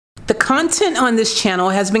The content on this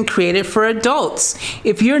channel has been created for adults.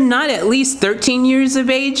 If you're not at least 13 years of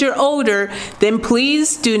age or older, then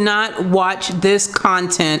please do not watch this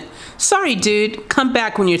content. Sorry, dude. Come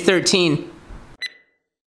back when you're 13.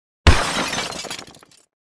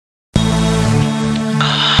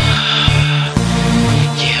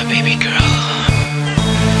 Yeah, baby girl.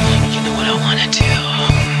 You know what I want to do.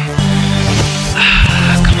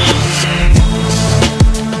 Come on.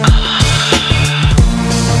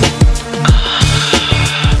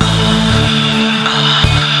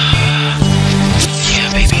 Yeah,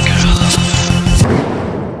 baby girl.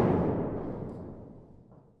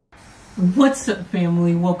 What's up,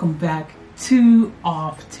 family? Welcome back to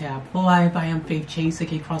Off Tap Live. I am Faith Chase,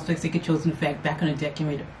 aka Crossifex, aka Chosen Fact, back on the deck, getting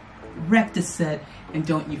ready to wreck the set. And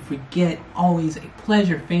don't you forget, always a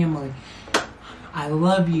pleasure, family. I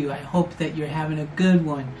love you. I hope that you're having a good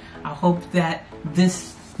one. I hope that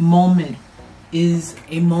this moment is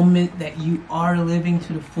a moment that you are living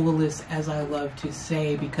to the fullest, as I love to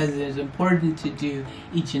say, because it is important to do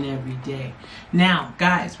each and every day. Now,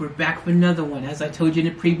 guys, we're back for another one. As I told you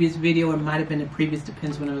in the previous video, or it might have been the previous,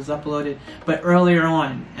 depends when it was uploaded, but earlier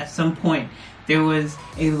on, at some point, there was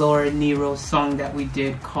a Laura Nyro song that we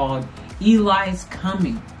did called Eli's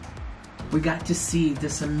Coming. We got to see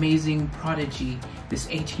this amazing prodigy, this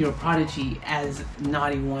H-Hero prodigy, as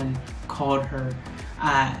Naughty One called her.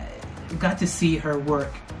 We got to see her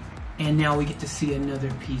work, and now we get to see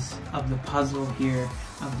another piece of the puzzle here,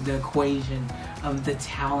 of the equation, of the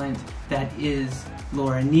talent that is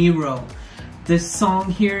Laura Nyro. This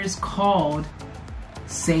song here is called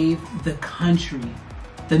Save the Country.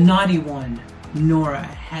 The Naughty One, Nora,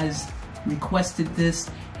 has requested this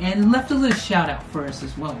and left a little shout out for us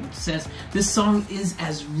as well. It says, this song is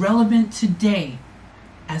as relevant today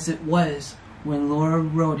as it was when Laura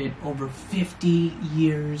wrote it over 50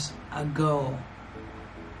 years ago.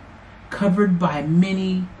 Covered by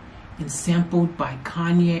many and sampled by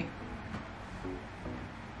Kanye.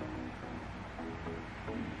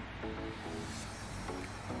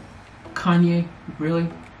 Kanye, really?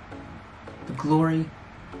 The glory?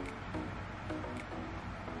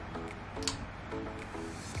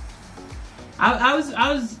 I was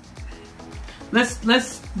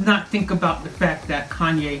let's not think about the fact that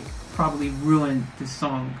Kanye probably ruined this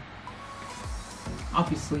song.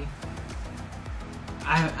 Obviously,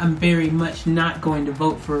 I'm very much not going to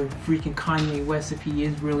vote for freaking Kanye West if he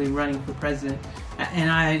is really running for president. And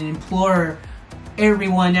I implore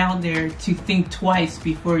everyone out there to think twice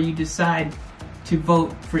before you decide to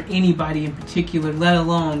vote for anybody in particular, let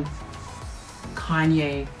alone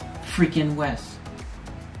Kanye freaking West.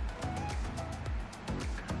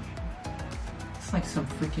 It's like some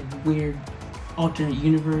freaking weird alternate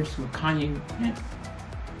universe where Kanye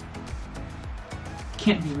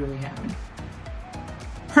can't be really happening.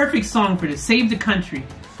 Perfect song for this. Save the Country.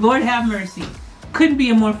 Lord have mercy. Couldn't be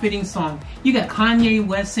a more fitting song. You got Kanye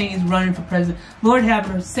West saying he's running for president. Lord have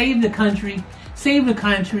mercy. Save the country. Save the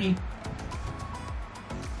country.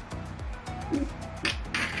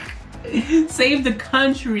 Save the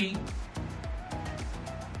country.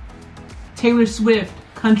 Taylor Swift,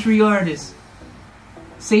 country artist.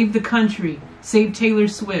 Save the country. Save Taylor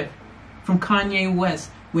Swift from Kanye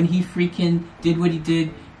West when he freaking did what he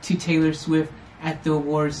did to Taylor Swift at the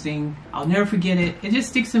awards thing. I'll never forget it. It just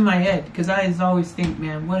sticks in my head because I always think,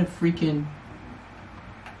 man, what a freaking,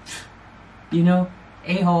 you know,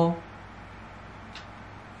 a-hole.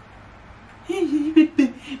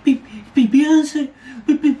 Beyonce,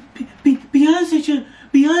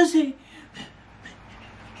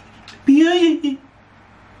 Beyonce.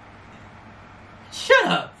 Shut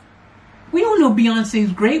up. We don't know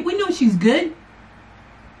Beyonce's great. We know she's good.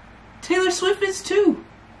 Taylor Swift is too.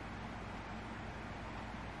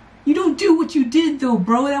 You don't do what you did though,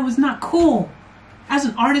 bro. That was not cool. As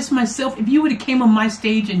an artist myself, if you would have came on my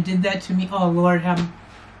stage and did that to me, oh Lord,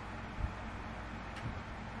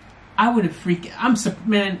 I would have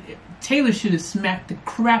man, Taylor should have smacked the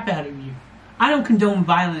crap out of you. I don't condone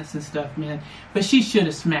violence and stuff, man, but she should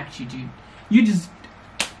have smacked you, dude. You just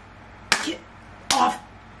get off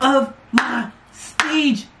of my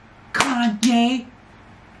stage, Kanye.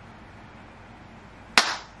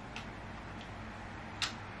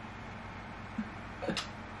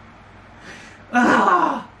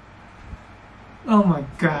 Ah! Oh my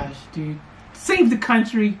gosh, dude. Save the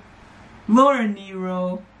country. Laura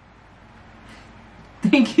Nyro.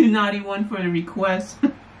 Thank you, Naughty One, for the request.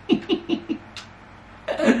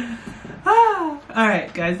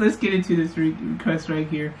 Alright, guys, let's get into this request right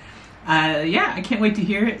here. Yeah, I can't wait to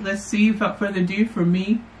hear it. Let's see, without further ado, for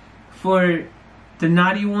me, for the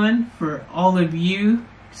Naughty One, for all of you,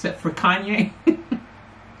 except for Kanye.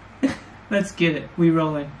 Let's get it. We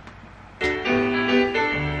rolling.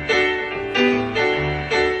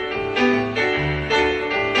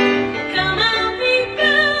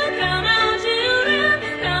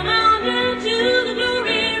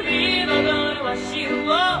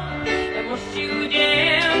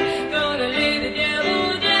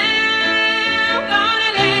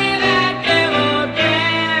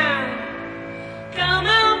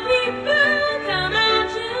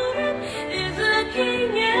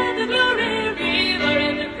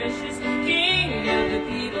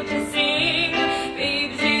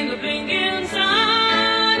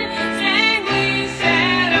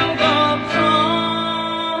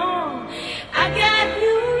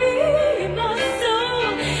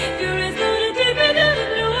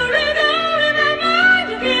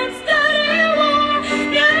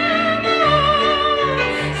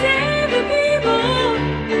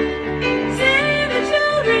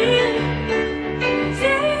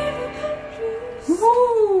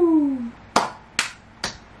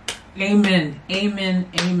 Amen,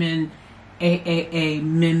 amen,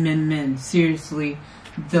 amen, amen. Seriously,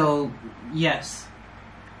 though, yes,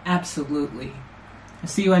 absolutely.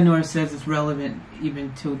 See why Nora says it's relevant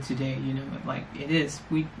even till today, you know, like it is.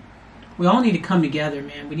 We all need to come together,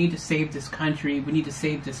 man. We need to save this country. We need to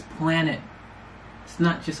save this planet. It's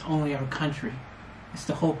not just only our country. It's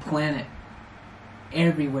the whole planet.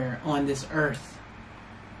 Everywhere on this earth.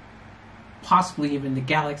 Possibly even the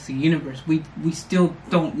galaxy, universe. We still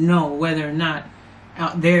don't know whether or not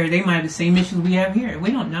out there they might have the same issues we have here. We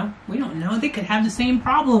don't know. We don't know. They could have the same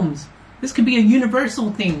problems. This could be a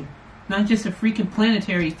universal thing, not just a freaking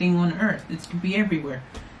planetary thing on Earth. It could be everywhere.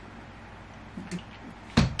 The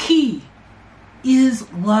key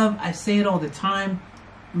is love. I say it all the time.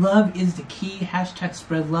 Love is the key. Hashtag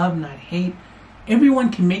spread love, not hate.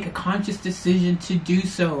 Everyone can make a conscious decision to do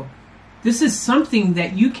so. This is something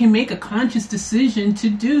that you can make a conscious decision to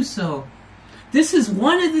do so. This is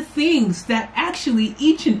one of the things that actually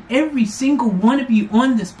each and every single one of you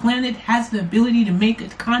on this planet has the ability to make a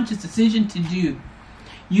conscious decision to do.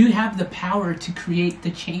 You have the power to create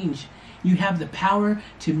the change. You have the power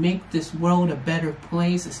to make this world a better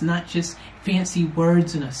place. It's not just fancy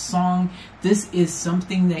words in a song. This is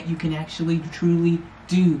something that you can actually truly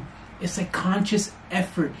do. It's a conscious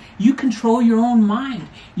effort. You control your own mind.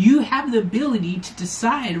 You have the ability to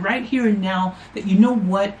decide right here and now that, you know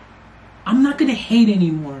what, I'm not going to hate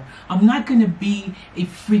anymore. I'm not going to be a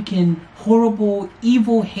freaking horrible,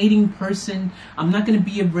 evil, hating person. I'm not going to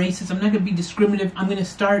be a racist. I'm not going to be discriminative. I'm going to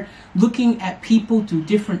start looking at people through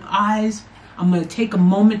different eyes. I'm going to take a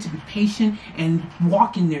moment to be patient and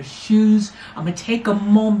walk in their shoes. I'm going to take a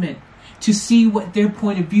moment to see what their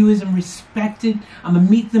point of view is and respect it. I'm going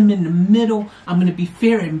to meet them in the middle. I'm going to be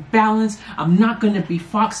fair and balanced. I'm not going to be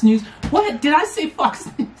Fox News. What? Did I say Fox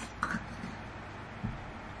News?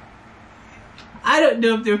 I don't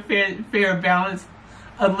know if they're fair and balanced.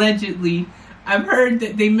 Allegedly. I've heard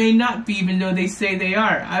that they may not be, even though they say they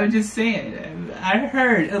are. I was just saying. I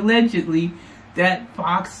heard, allegedly, that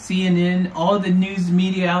Fox, CNN, all the news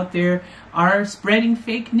media out there are spreading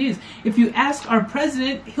fake news. If you ask our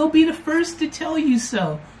president, he'll be the first to tell you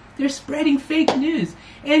so. They're spreading fake news.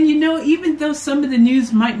 And you know, even though some of the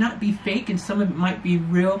news might not be fake and some of it might be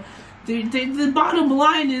real, the bottom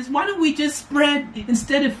line is, why don't we just spread,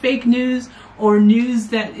 instead of fake news or news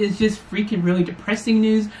that is just freaking really depressing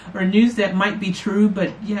news, or news that might be true,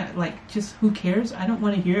 but yeah, like, just who cares? I don't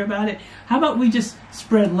want to hear about it. How about we just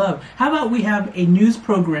spread love? How about we have a news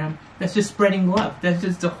program that's just spreading love? That's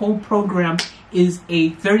just, the whole program is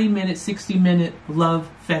a 30-minute, 60-minute love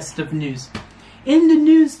fest of news. In the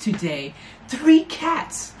news today, 3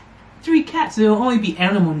 cats. 3 cats. It'll only be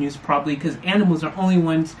animal news probably, because animals are only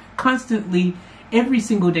ones constantly, every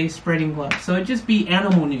single day, spreading love. So it'd just be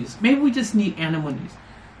animal news. Maybe we just need animal news.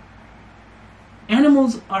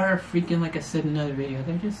 Animals are freaking, like I said in another video,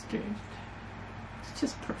 it's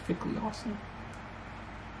just perfectly awesome.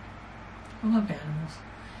 I love animals.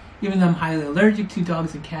 Even though I'm highly allergic to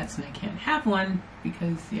dogs and cats and I can't have one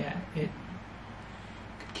because, yeah, it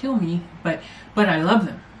could kill me. But I love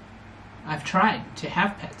them. I've tried to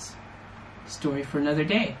have pets. Story for another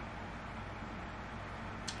day.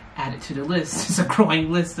 Add it to the list. It's a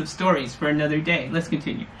growing list of stories for another day. Let's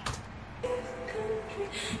continue.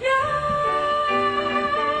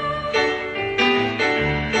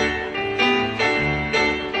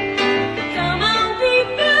 Come on,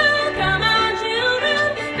 people.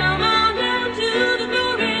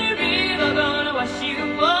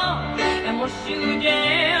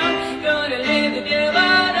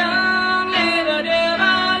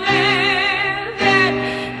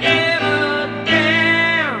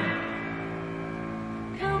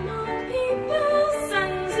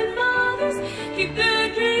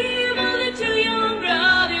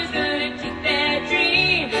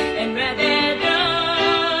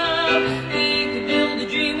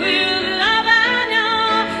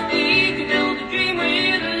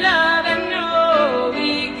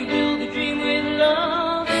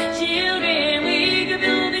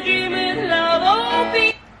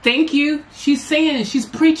 Thank you. She's saying it. She's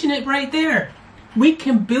preaching it right there. We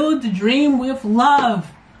can build the dream with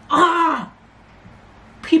love.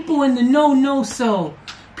 People in the know so.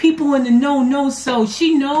 People in the know so.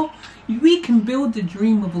 She know. We can build the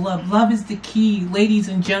dream of love. Love is the key. Ladies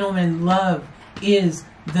and gentlemen, love is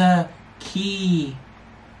the key.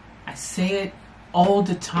 I say it all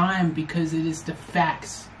the time because it is the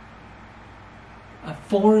facts. A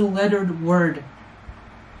 4-lettered word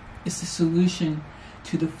is the solution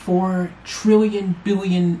to the 4 trillion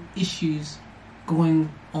billion issues going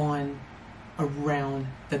on around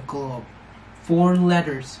the globe. 4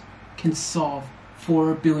 letters can solve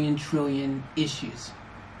 4 billion trillion issues.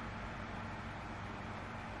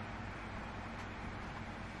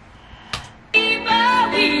 We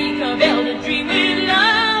can build a dream with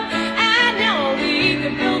love. I know we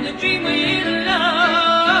can build a dream with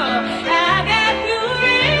love. I got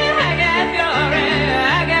fury, I got fury,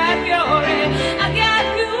 I got fury, I got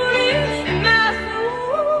fury in my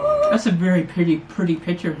soul. That's a very pretty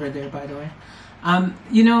picture of her there, by the way.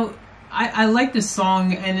 You know, I like this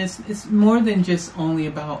song, and it's more than just only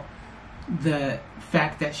about the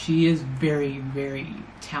fact that she is very, very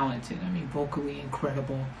talented. I mean, vocally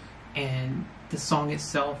incredible, and the song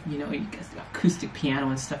itself, you know, you got the acoustic piano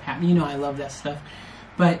and stuff happening. You know, I love that stuff.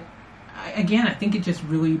 But again, I think it just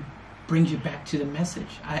really brings you back to the message.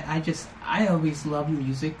 I always love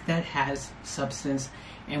music that has substance,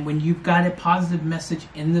 and when you've got a positive message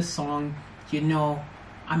in the song, you know,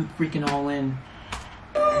 I'm freaking all in.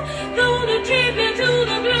 Gonna trip into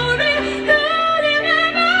the glory, God in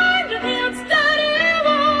my mind, I can't study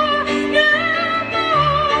war no more.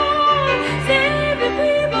 Save the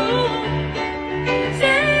people,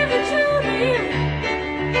 save the children,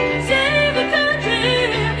 save the country.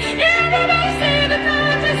 Everybody save the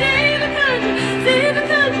country, save the country, save the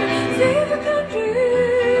country, save the country.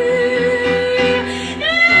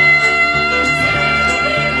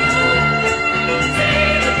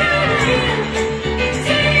 Save the children.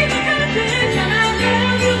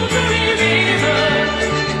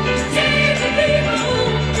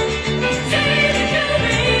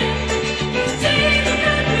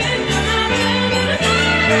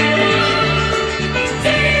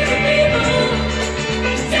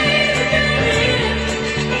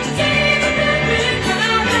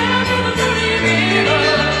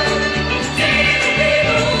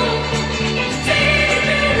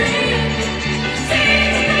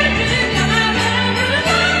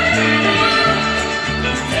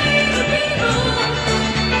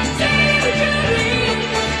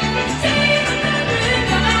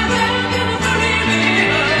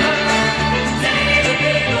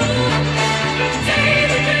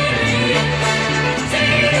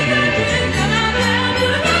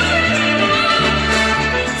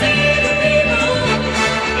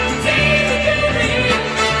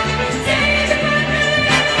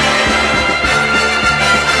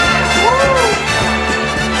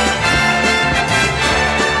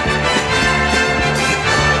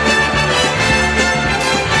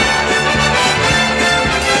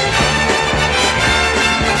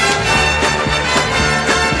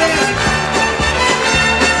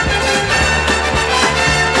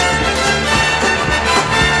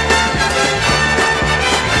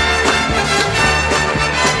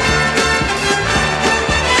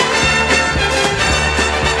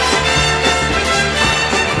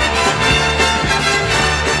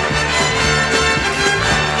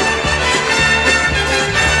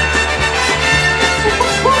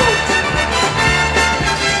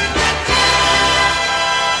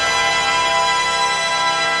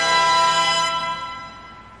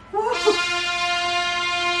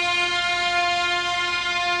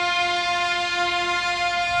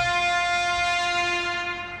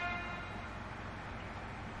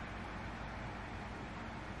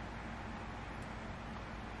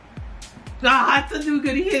 I thought we were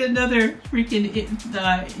gonna hit another freaking,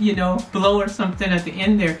 you know, blow or something at the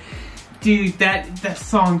end there. Dude, that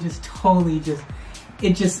song just totally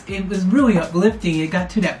it was really uplifting. It got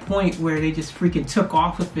to that point where they just freaking took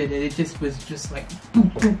off with it, and it just was just like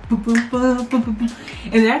boom, boom, boom, boom, boom, boom, boom, boom.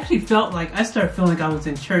 And it actually felt like, I started feeling like I was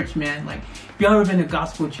in church, man. Like, if y'all ever been to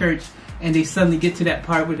gospel church and they suddenly get to that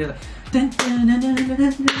part where they're like, dun, dun, dun, dun, dun, dun,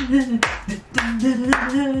 dun, dun, dun,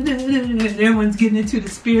 dun, dun, everyone's getting into the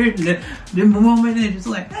spirit, and the moment they're just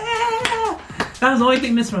like, ah! That was the only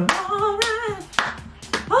thing missing from, all right,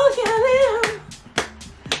 oh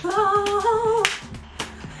yeah, oh,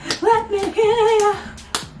 let me hear you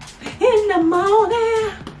in the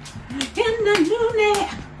morning, in the noonday,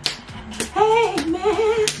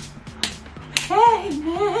 amen,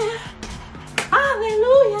 amen,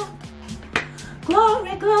 hallelujah,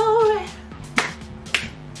 glory, glory,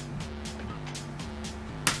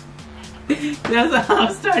 That's how I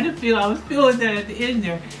was starting to feel. I was feeling that at the end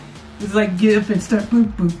there. It's like get up and start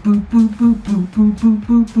boop boop boop boop boop boop boop boop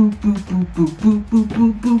boop boop boop boop boop boop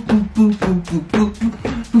boop boop boop boop boop.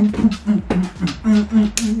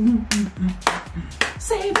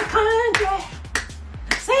 Save the country.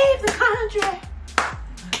 Save the country.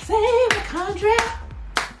 Save the country.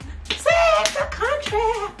 Save the country.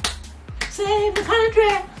 Save the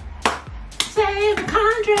country. Save the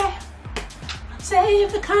country.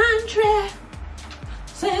 Save the country.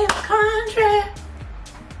 Save the country.